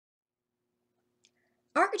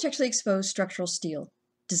Architecturally exposed structural steel,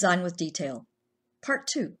 design with detail. Part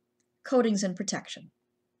 2, coatings and protection.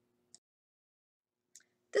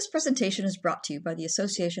 This presentation is brought to you by the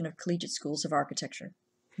Association of Collegiate Schools of Architecture.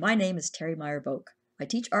 My name is Terri Meyer Boake. I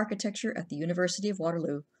teach architecture at the University of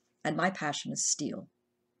Waterloo, and my passion is steel.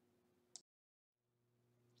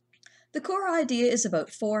 The core idea is about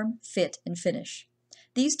form, fit, and finish.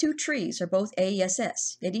 These two trees are both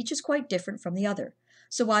ACSA, yet each is quite different from the other.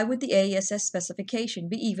 So why would the ACSA specification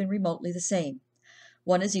be even remotely the same?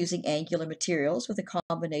 One is using angular materials with a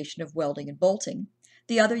combination of welding and bolting,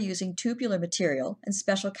 the other using tubular material and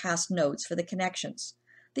special cast nodes for the connections.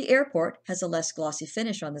 The airport has a less glossy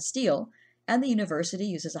finish on the steel, and the university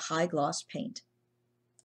uses a high-gloss paint.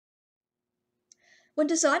 When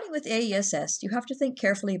designing with ACSA, you have to think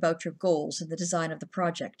carefully about your goals in the design of the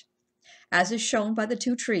project. As is shown by the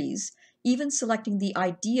two trees, even selecting the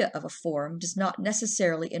idea of a form does not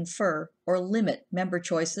necessarily infer or limit member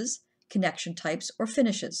choices, connection types, or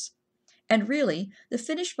finishes. And really, the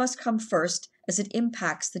finish must come first as it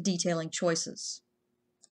impacts the detailing choices.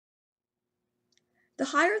 The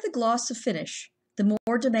higher the gloss of finish, the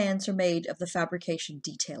more demands are made of the fabrication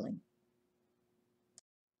detailing.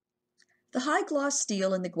 The high gloss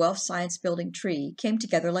steel in the Guelph Science Building tree came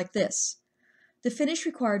together like this. The finish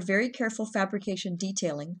required very careful fabrication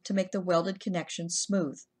detailing to make the welded connections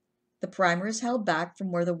smooth. The primer is held back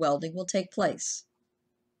from where the welding will take place.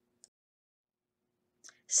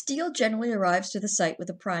 Steel generally arrives to the site with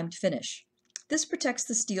a primed finish. This protects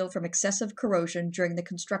the steel from excessive corrosion during the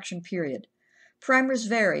construction period. Primers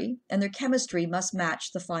vary, and their chemistry must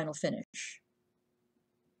match the final finish.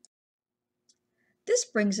 This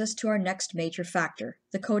brings us to our next major factor,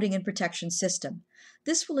 the coating and protection system.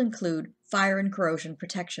 This will include fire and corrosion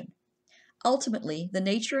protection. Ultimately, the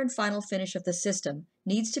nature and final finish of the system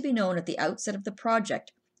needs to be known at the outset of the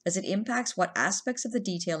project, as it impacts what aspects of the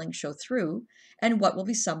detailing show through and what will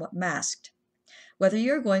be somewhat masked. Whether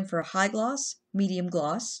you're going for a high gloss, medium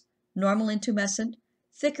gloss, normal intumescent,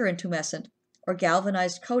 thicker intumescent, or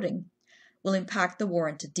galvanized coating will impact the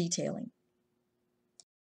warranted detailing.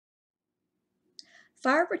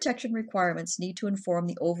 Fire protection requirements need to inform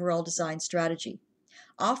the overall design strategy.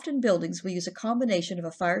 Often buildings will use a combination of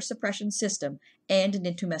a fire suppression system and an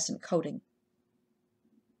intumescent coating.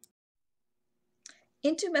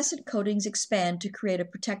 Intumescent coatings expand to create a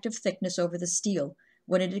protective thickness over the steel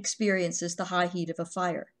when it experiences the high heat of a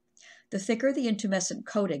fire. The thicker the intumescent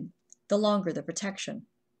coating, the longer the protection.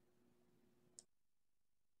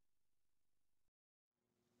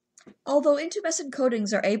 Although intumescent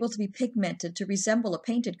coatings are able to be pigmented to resemble a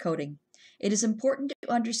painted coating, it is important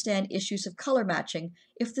to understand issues of color matching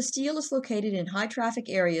if the steel is located in high traffic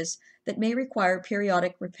areas that may require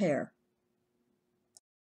periodic repair.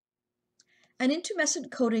 An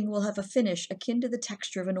intumescent coating will have a finish akin to the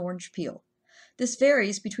texture of an orange peel. This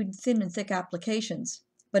varies between thin and thick applications,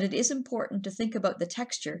 but it is important to think about the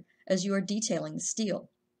texture as you are detailing the steel.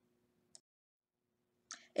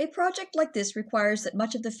 A project like this requires that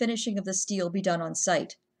much of the finishing of the steel be done on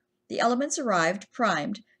site. The elements arrived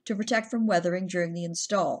primed to protect from weathering during the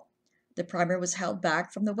install. The primer was held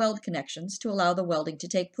back from the weld connections to allow the welding to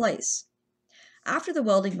take place. After the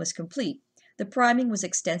welding was complete, the priming was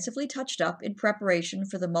extensively touched up in preparation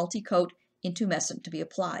for the multi-coat intumescent to be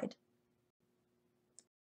applied.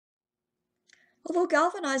 Although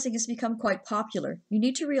galvanizing has become quite popular, you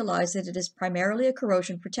need to realize that it is primarily a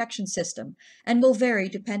corrosion protection system and will vary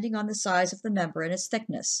depending on the size of the member and its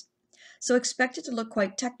thickness. So expect it to look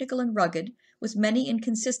quite technical and rugged, with many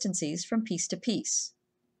inconsistencies from piece to piece.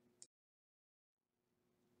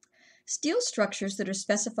 Steel structures that are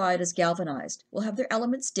specified as galvanized will have their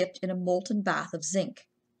elements dipped in a molten bath of zinc.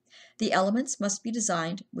 The elements must be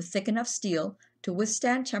designed with thick enough steel to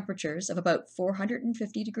withstand temperatures of about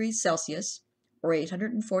 450 degrees Celsius or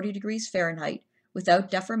 840 degrees Fahrenheit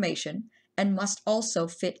without deformation, and must also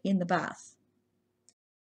fit in the bath.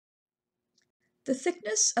 The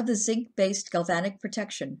thickness of the zinc-based galvanic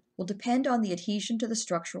protection will depend on the adhesion to the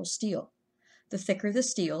structural steel. The thicker the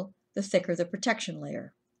steel, the thicker the protection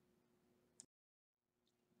layer.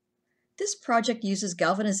 This project uses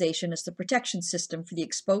galvanization as the protection system for the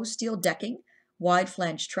exposed steel decking, wide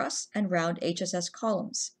flange truss, and round HSS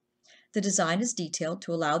columns. The design is detailed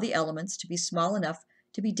to allow the elements to be small enough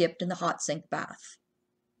to be dipped in the hot zinc bath.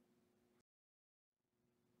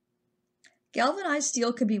 Galvanized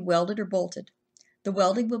steel can be welded or bolted. The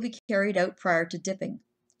welding will be carried out prior to dipping.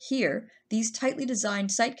 Here, these tightly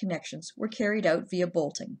designed site connections were carried out via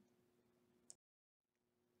bolting.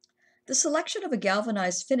 The selection of a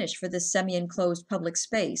galvanized finish for this semi-enclosed public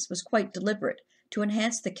space was quite deliberate to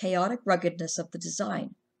enhance the chaotic ruggedness of the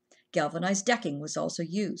design. Galvanized decking was also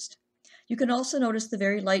used. You can also notice the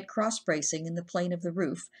very light cross bracing in the plane of the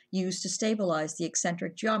roof used to stabilize the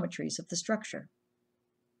eccentric geometries of the structure.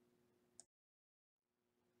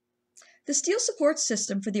 The steel support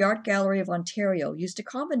system for the Art Gallery of Ontario used a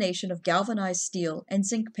combination of galvanized steel and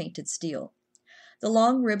zinc-painted steel. The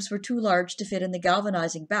long ribs were too large to fit in the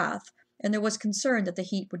galvanizing bath, and there was concern that the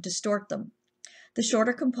heat would distort them. The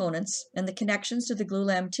shorter components and the connections to the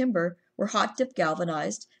glulam timber were hot-dip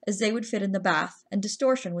galvanized, as they would fit in the bath, and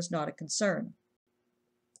distortion was not a concern.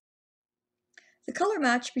 The color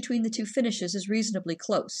match between the two finishes is reasonably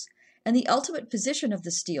close, and the ultimate position of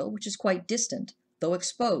the steel, which is quite distant, though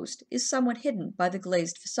exposed, is somewhat hidden by the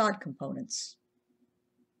glazed facade components.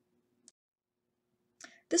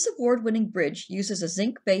 This award-winning bridge uses a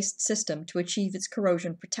zinc-based system to achieve its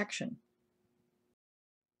corrosion protection.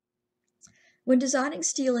 When designing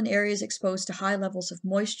steel in areas exposed to high levels of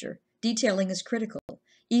moisture, detailing is critical,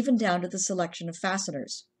 even down to the selection of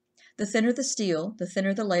fasteners. The thinner the steel, the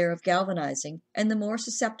thinner the layer of galvanizing, and the more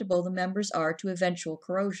susceptible the members are to eventual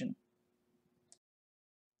corrosion.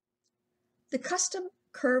 The custom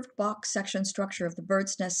curved box section structure of the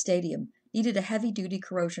Bird's Nest Stadium needed a heavy-duty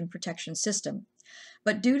corrosion protection system,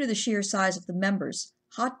 but due to the sheer size of the members,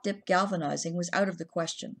 hot-dip galvanizing was out of the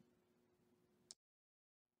question.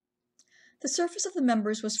 The surface of the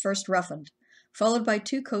members was first roughened, followed by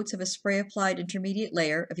 2 coats of a spray-applied intermediate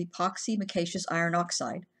layer of epoxy micaceous iron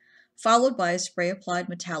oxide, followed by a spray-applied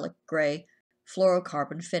metallic gray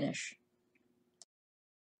fluorocarbon finish.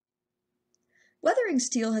 Weathering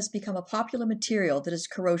steel has become a popular material that is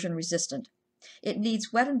corrosion resistant. It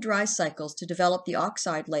needs wet and dry cycles to develop the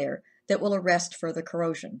oxide layer that will arrest further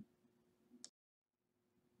corrosion.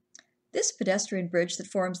 This pedestrian bridge that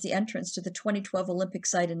forms the entrance to the 2012 Olympic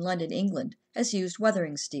site in London, England, has used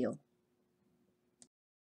weathering steel.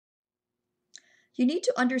 You need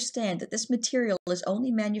to understand that this material is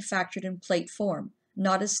only manufactured in plate form,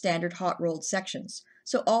 not as standard hot-rolled sections,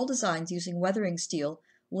 so all designs using weathering steel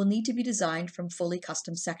will need to be designed from fully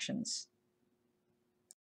custom sections.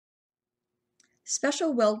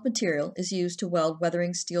 Special weld material is used to weld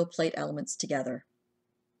weathering steel plate elements together.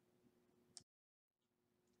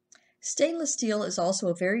 Stainless steel is also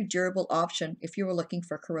a very durable option if you are looking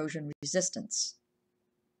for corrosion resistance.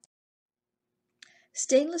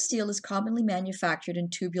 Stainless steel is commonly manufactured in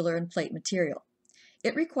tubular and plate material.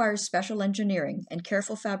 It requires special engineering and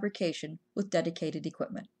careful fabrication with dedicated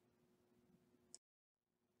equipment.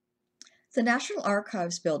 The National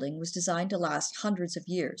Archives building was designed to last hundreds of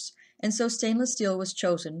years, and so stainless steel was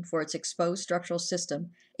chosen for its exposed structural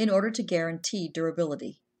system in order to guarantee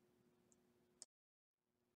durability.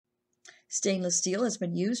 Stainless steel has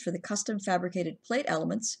been used for the custom fabricated plate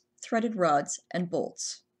elements, threaded rods, and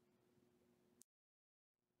bolts.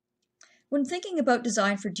 When thinking about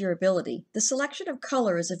design for durability, the selection of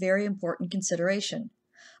color is a very important consideration.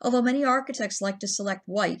 Although many architects like to select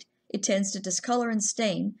white, it tends to discolor and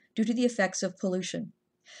stain due to the effects of pollution.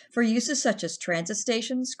 For uses such as transit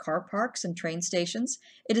stations, car parks, and train stations,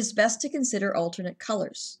 it is best to consider alternate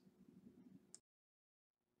colors.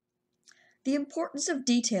 The importance of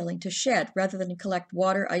detailing to shed rather than collect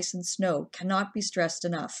water, ice, and snow cannot be stressed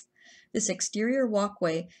enough. This exterior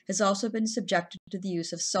walkway has also been subjected to the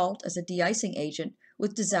use of salt as a de-icing agent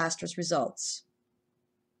with disastrous results.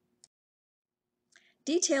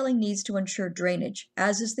 Detailing needs to ensure drainage,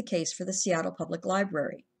 as is the case for the Seattle Public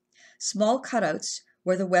Library. Small cutouts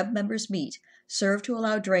where the web members meet serve to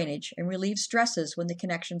allow drainage and relieve stresses when the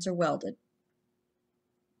connections are welded.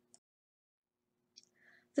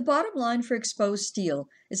 The bottom line for exposed steel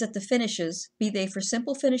is that the finishes, be they for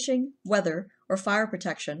simple finishing, weather, or fire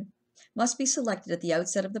protection, must be selected at the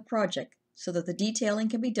outset of the project so that the detailing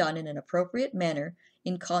can be done in an appropriate manner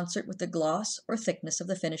in concert with the gloss or thickness of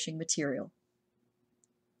the finishing material.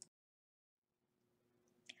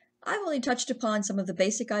 I've only touched upon some of the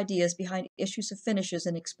basic ideas behind issues of finishes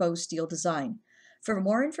in exposed steel design. For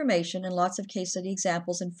more information and lots of case study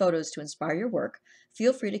examples and photos to inspire your work,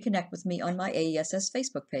 feel free to connect with me on my AESS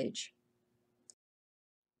Facebook page.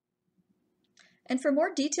 And for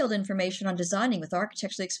more detailed information on designing with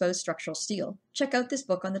architecturally exposed structural steel, check out this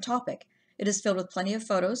book on the topic. It is filled with plenty of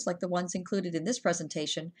photos like the ones included in this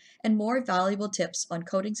presentation and more valuable tips on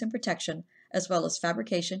coatings and protection, as well as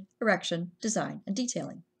fabrication, erection, design, and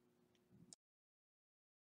detailing.